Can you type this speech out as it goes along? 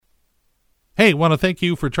Hey, want to thank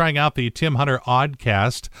you for trying out the Tim Hunter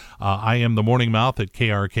Oddcast. I am the Morning Mouth at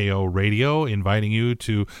KRKO Radio, inviting you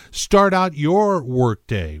to start out your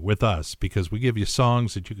workday with us because we give you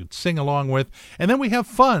songs that you could sing along with, and then we have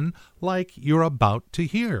fun like you're about to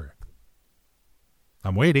hear.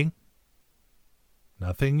 I'm waiting.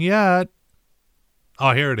 Nothing yet.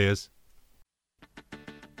 Oh, here it is.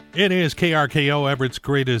 It is KRKO, Everett's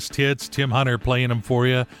Greatest Hits. Tim Hunter playing them for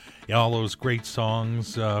you. All those great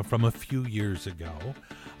songs from a few years ago.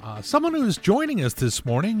 Someone who's joining us this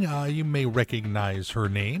morning, you may recognize her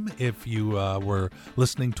name if you were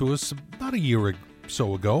listening to us about a year or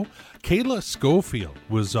so ago. Kayla Schofield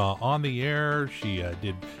was on the air. She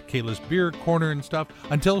did Kayla's Beer Corner and stuff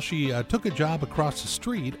until she took a job across the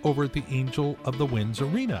street over at the Angel of the Winds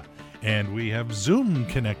Arena. And we have Zoom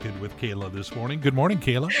connected with Kayla this morning. Good morning,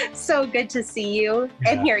 Kayla. So good to see you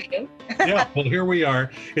and hear you. Yeah, well, here we are.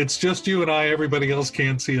 It's just you and I. Everybody else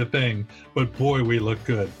can't see a thing. But boy, we look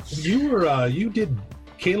good. You did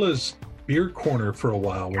Kayla's Beer Corner for a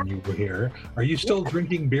while when you were here. Are you still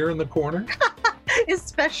drinking beer in the corner?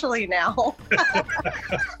 Especially now.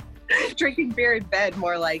 Drinking beer in bed,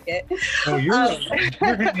 more like it. Oh, you're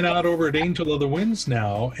hanging out over at Angel of the Winds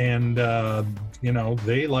now, and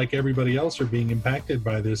they, like everybody else, are being impacted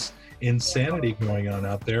by this insanity going on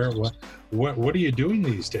out there. What are you doing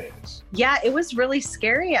these days? Yeah, it was really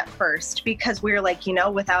scary at first because we were like,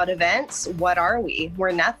 without events, what are we?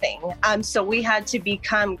 We're nothing. So we had to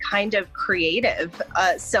become kind of creative.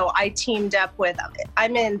 So I teamed up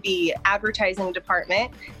I'm in the advertising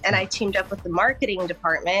department, and I teamed up with the marketing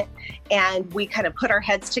department, and we kind of put our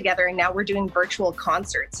heads together, and now we're doing virtual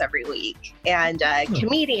concerts every week, and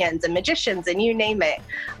comedians and magicians and you name it.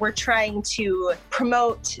 We're trying to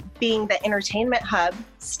promote being the entertainment hub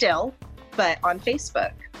still, but on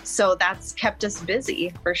Facebook. So that's kept us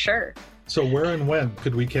busy for sure. So where and when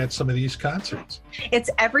could we catch some of these concerts? It's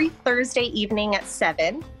every Thursday evening at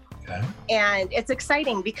 7. Okay. And it's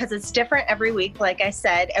exciting because it's different every week, like I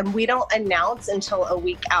said, and we don't announce until a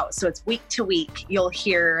week out. So it's week to week, you'll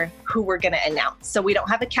hear who we're going to announce. So we don't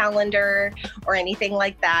have a calendar or anything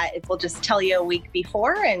like that. We'll just tell you a week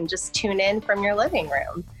before and just tune in from your living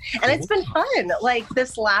room. And it's been fun. Like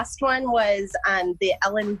this last one was the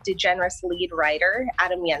Ellen DeGeneres lead writer,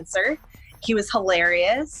 Adam Yenser. He was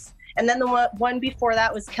hilarious. And then the one before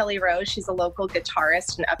that was Kelly Rose. She's a local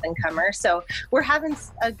guitarist and up-and-comer. So we're having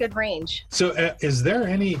a good range. So is there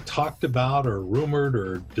any talked about or rumored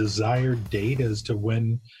or desired date as to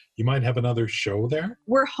when you might have another show there?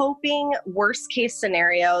 We're hoping, worst-case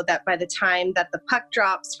scenario, that by the time that the puck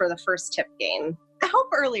drops for the first tip game. I hope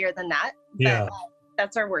earlier than that. Yeah. But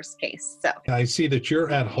that's our worst case. So I see that you're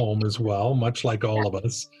at home as well, much like all of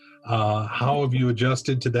us. How have you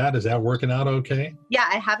adjusted to that? Is that working out okay? Yeah,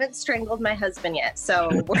 I haven't strangled my husband yet,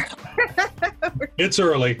 so it's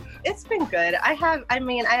early. It's been good. I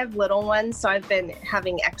have little ones, so I've been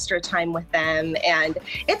having extra time with them, and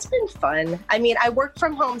it's been fun. I work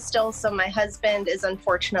from home still, so my husband is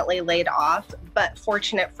unfortunately laid off, but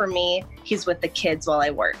fortunate for me, he's with the kids while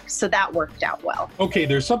I work, so that worked out well. Okay,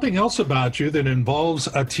 there's something else about you that involves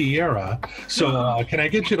a tiara, so can I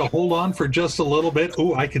get you to hold on for just a little bit?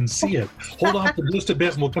 Oh, I can see it. Hold on for just a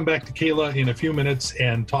bit, and we'll come back to Kayla in a few minutes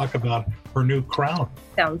and talk about her new crown.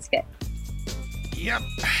 Sounds good. Yep.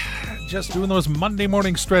 Just doing those Monday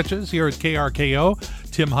morning stretches here at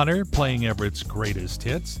KRKO. Tim Hunter playing Everett's Greatest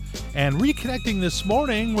Hits. And reconnecting this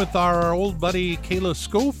morning with our old buddy Kayla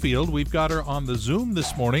Schofield. We've got her on the Zoom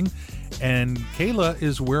this morning. And Kayla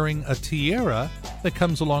is wearing a tiara that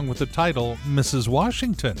comes along with the title Mrs.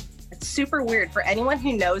 Washington. It's super weird. For anyone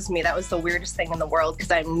who knows me, that was the weirdest thing in the world because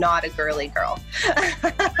I'm not a girly girl.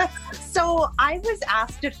 So I was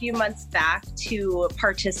asked a few months back to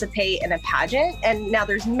participate in a pageant. And now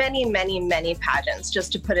there's many, many, many pageants,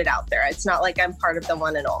 just to put it out there. It's not like I'm part of the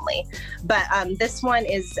one and only. But this one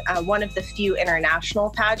is one of the few international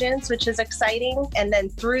pageants, which is exciting. And then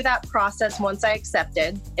through that process, once I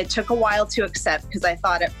accepted, it took a while to accept because I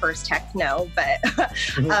thought at first, heck no. But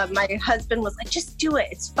my husband was like, just do it.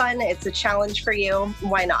 It's fun. It's a challenge for you.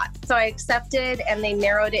 Why not? So I accepted, and they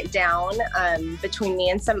narrowed it down between me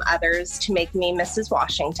and some others to make me Mrs.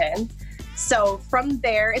 Washington. So from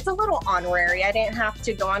there, it's a little honorary. I didn't have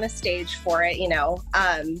to go on a stage for it,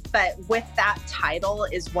 but with that title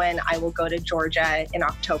is when I will go to Georgia in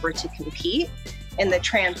October to compete in the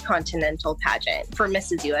Transcontinental pageant for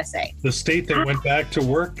Mrs. USA. The state that went back to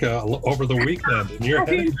work over the weekend, and you're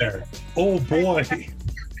heading there. Oh boy.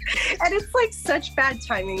 And it's like such bad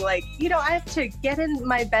timing. Like, I have to get in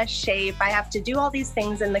my best shape. I have to do all these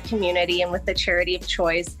things in the community and with the charity of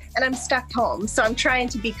choice. And I'm stuck home. So I'm trying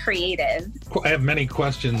to be creative. I have many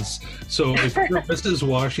questions. So if you're Mrs.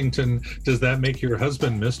 Washington, does that make your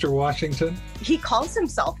husband Mr. Washington? He calls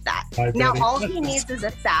himself that. Now, all he needs is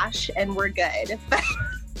a sash and we're good.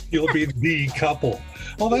 You'll be the couple.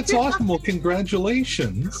 Oh, that's awesome. Well,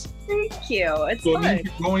 congratulations. Thank you. It's fun.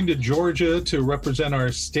 You're going to Georgia to represent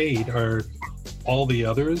our state. Are all the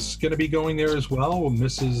others going to be going there as well?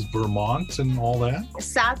 Mrs. Vermont and all that?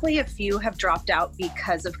 Sadly, a few have dropped out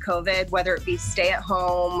because of COVID, whether it be stay at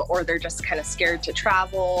home or they're just kind of scared to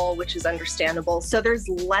travel, which is understandable. So there's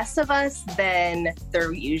less of us than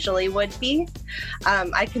there usually would be.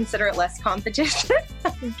 I consider it less competition.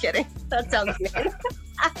 I'm kidding. That sounds mean.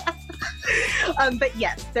 But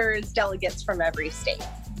yes, there's delegates from every state.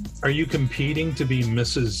 Are you competing to be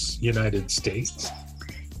Mrs. United States?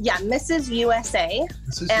 Yeah, Mrs. USA. And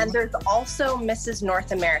USA? There's also Mrs.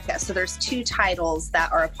 North America. So there's 2 titles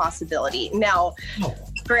that are a possibility. Now,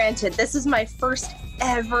 Granted, this is my first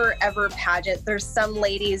ever pageant. There's some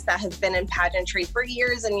ladies that have been in pageantry for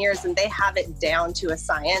years and years and they have it down to a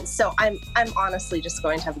science. So I'm honestly just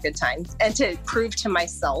going to have a good time and to prove to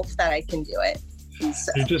myself that I can do it.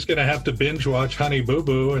 So. You're just going to have to binge watch Honey Boo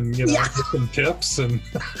Boo and, get some tips. And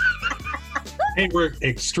hey, we're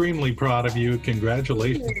extremely proud of you.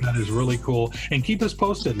 Congratulations. Thanks. That is really cool. And keep us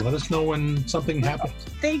posted. Let us know when something happens.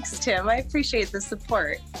 Thanks, Tim. I appreciate the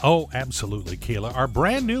support. Oh, absolutely, Kayla. Our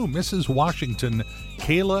brand new Mrs. Washington,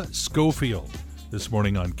 Kayla Schofield, this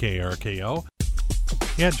morning on KRKO.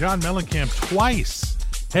 Yeah, John Mellencamp twice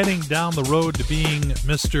heading down the road to being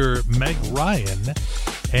Mr. Meg Ryan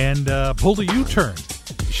and pulled a U-turn.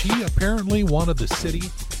 She apparently wanted the city,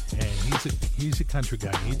 and he's a country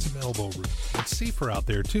guy. Needs some elbow room. It's safer out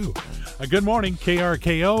there, too. Good morning,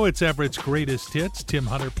 KRKO. It's Everett's Greatest Hits. Tim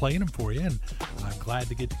Hunter playing them for you, and I'm glad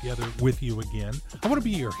to get together with you again. I want to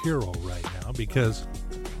be your hero right now because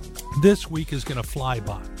this week is going to fly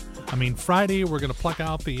by. I mean, Friday, we're going to pluck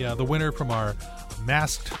out the winner from our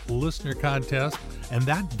Masked Listener Contest, and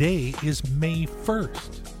that day is May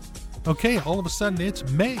 1st. Okay, all of a sudden it's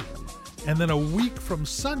May, and then a week from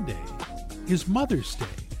Sunday is Mother's Day.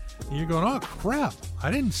 And you're going, oh crap, I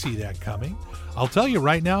didn't see that coming. I'll tell you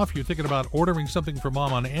right now, if you're thinking about ordering something for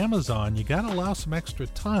Mom on Amazon, you got to allow some extra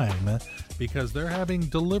time because they're having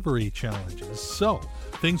delivery challenges. So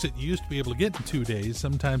things that you used to be able to get in 2 days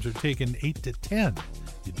sometimes are taking 8 to 10.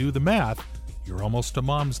 You do the math, you're almost to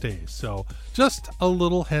Mom's Day. So just a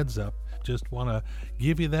little heads up. Just want to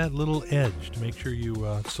give you that little edge to make sure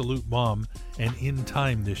you salute Mom and in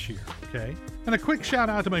time this year, okay? And a quick shout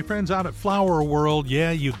out to my friends out at Flower World.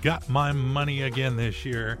 Yeah, you got my money again this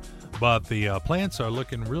year, but the plants are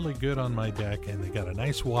looking really good on my deck, and they got a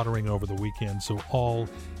nice watering over the weekend, so all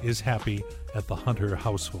is happy at the Hunter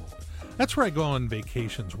household. That's where I go on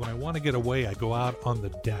vacations. When I want to get away, I go out on the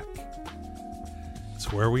deck.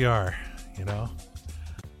 It's where we are, you know?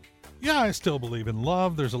 Yeah, I still believe in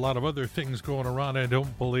love. There's a lot of other things going around I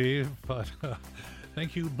don't believe, but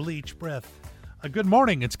thank you, Bleach Breath. Good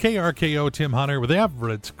morning. It's KRKO Tim Hunter with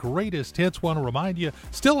Everett's Greatest Hits. Want to remind you,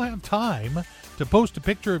 still have time to post a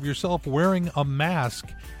picture of yourself wearing a mask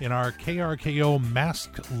in our KRKO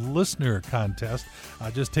Masked Listener Contest.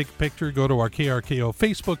 Just take a picture, go to our KRKO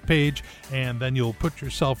Facebook page, and then you'll put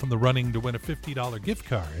yourself in the running to win a $50 gift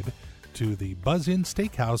card to the Buzz Inn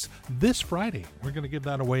Steakhouse this Friday. We're going to give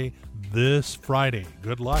that away this Friday.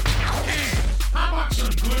 Good luck. Hey, how about some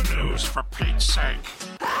good news for Pete's sake?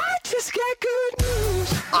 I just got good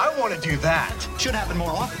news. I want to do that. Should happen more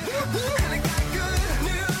often.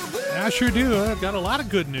 I sure do. I've got a lot of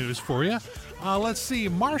good news for you. Let's see.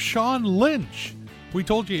 Marshawn Lynch. We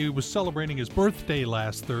told you he was celebrating his birthday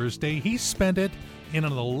last Thursday. He spent it in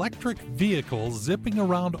an electric vehicle zipping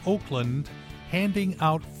around Oakland handing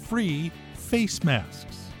out free face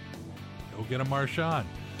masks. Go get a Marshawn.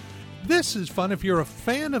 This is fun. If you're a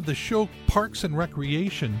fan of the show Parks and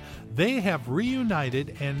Recreation, they have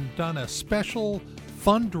reunited and done a special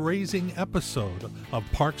fundraising episode of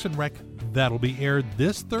Parks and Rec that'll be aired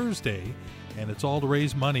this Thursday, and it's all to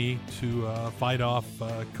raise money to fight off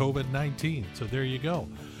COVID-19. So there you go.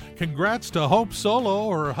 Congrats to Hope Solo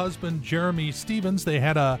or her husband Jeremy Stevens. They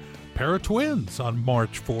had a pair of twins on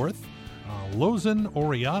March 4th. Lozen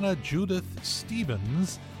Oriana Judith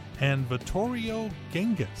Stevens and Vittorio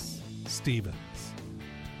Genghis Stevens.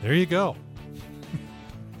 There you go.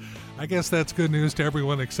 I guess that's good news to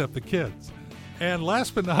everyone except the kids. And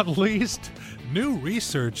last but not least, new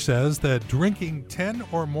research says that drinking 10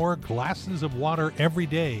 or more glasses of water every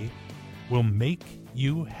day will make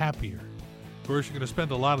you happier. Of course, you're going to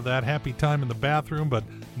spend a lot of that happy time in the bathroom, but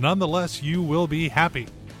nonetheless, you will be happy.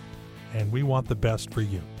 And we want the best for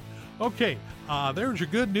you. Okay, there's your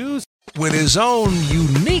good news. With his own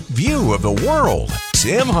unique view of the world,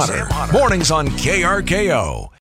 Tim Hunter. Mornings on KRKO.